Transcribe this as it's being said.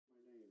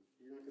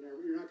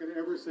can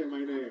ever say my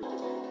name.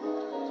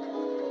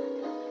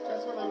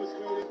 That's what I was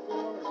waiting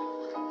for.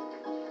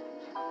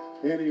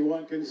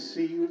 Anyone can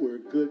see we're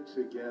good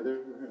together.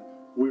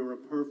 We're a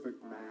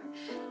perfect match.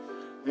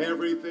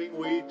 Everything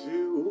we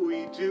do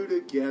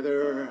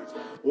together.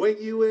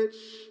 When you itch,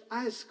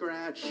 I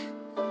scratch.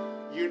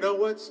 You know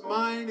what's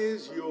mine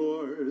is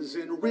yours,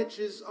 and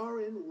riches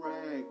are in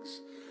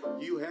rags.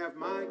 You have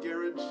my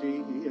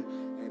guarantee,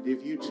 and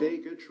if you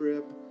take a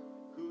trip,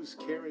 who's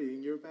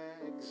carrying your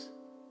bags?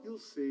 You'll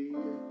see,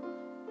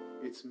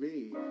 it's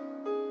me.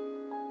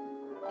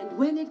 And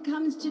when it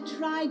comes to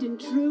tried and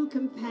true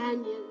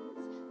companions,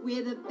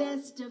 we're the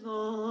best of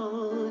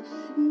all.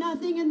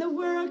 Nothing in the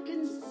world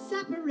can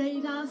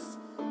separate us.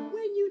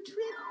 When you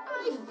trip,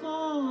 I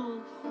fall.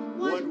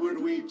 What would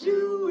we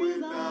do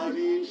without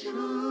each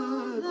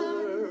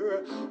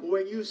other?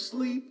 When you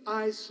sleep,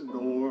 I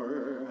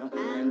snore.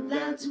 And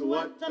that's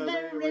what the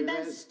very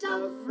best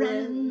of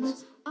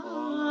friends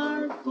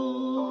are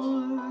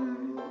for.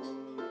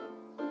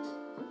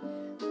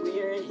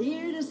 We're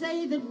here to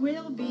say that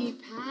we'll be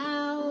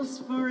pals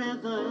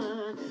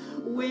forever.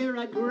 We're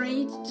a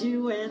great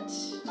duet.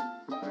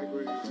 I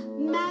agree.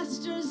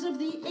 Masters of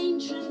the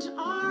ancient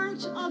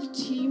art of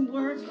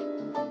teamwork.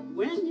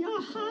 When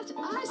you're hot,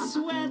 I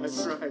sweat.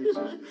 That's right.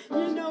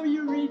 You know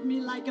you read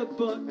me like a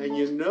book. And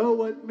you know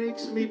what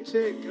makes me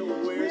tick?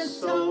 We're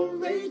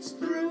soulmates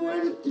through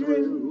and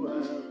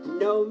through.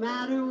 No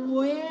matter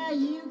where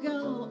you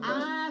go,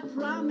 I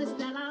promise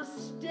that I'll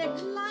stick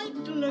like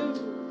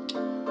glue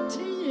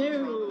to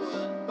you.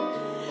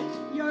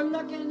 You're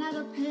looking at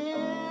a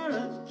pair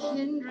of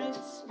kindred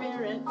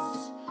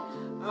spirits,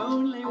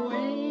 only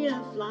way to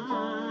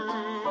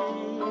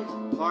fly.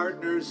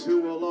 Partners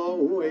who will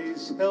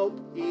always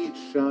help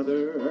each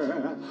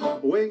other.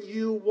 When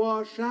you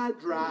wash, I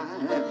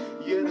dry.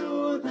 You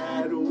know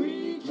that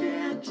we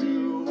can't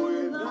do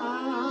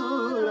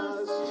without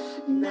us,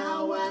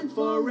 now and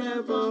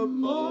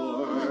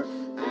forevermore.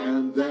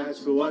 And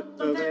that's what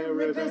the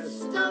very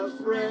best of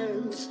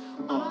friends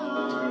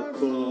are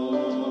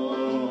for.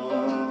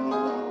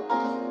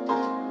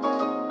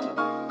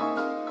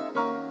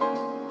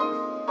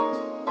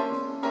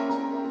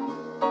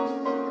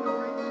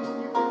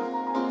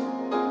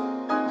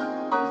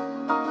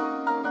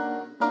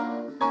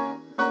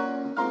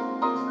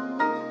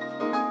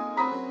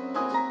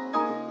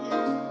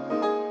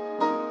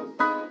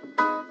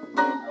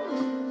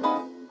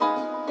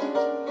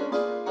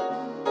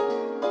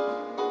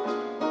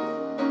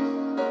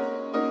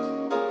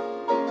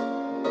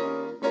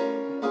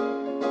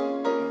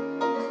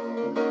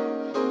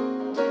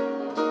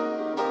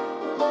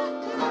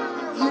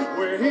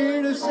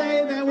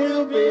 Say that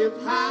we'll be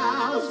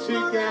pals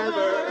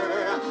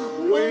together.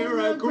 We're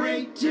a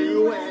great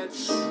duet.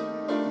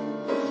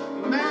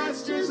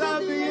 Masters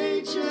of the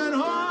ancient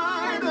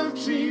art of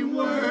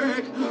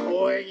teamwork.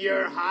 When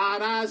you're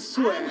hot, I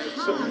sweat.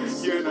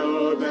 You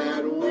know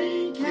that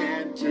we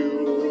can't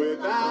do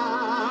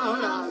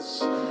without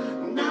us,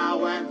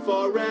 now and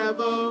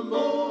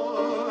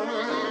forevermore.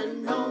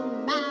 And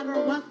no matter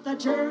what the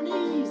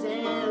journey's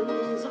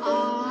ends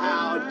are,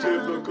 how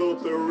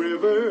difficult the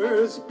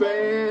river's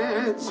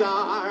bends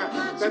are,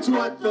 that's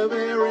what the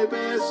very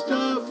best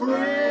of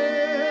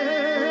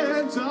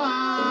friends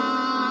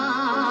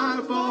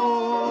are for.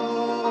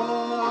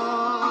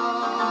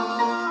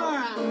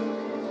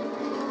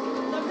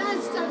 The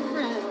best of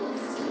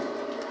friends.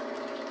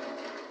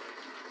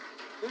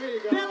 There you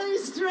go. Billy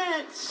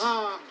Stretch.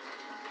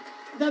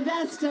 The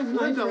best of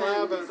my Linda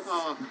friends.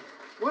 Lavin.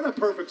 What a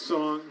perfect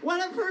song.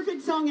 What a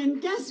perfect song.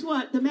 And guess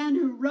what? The man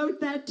who wrote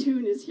that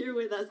tune is here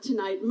with us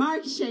tonight.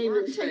 Mark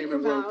Shaman. Take your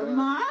bow.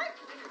 Mark,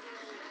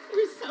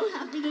 we're so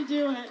happy to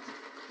do it.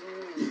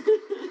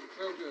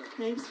 So good.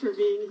 Thanks for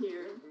being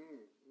here.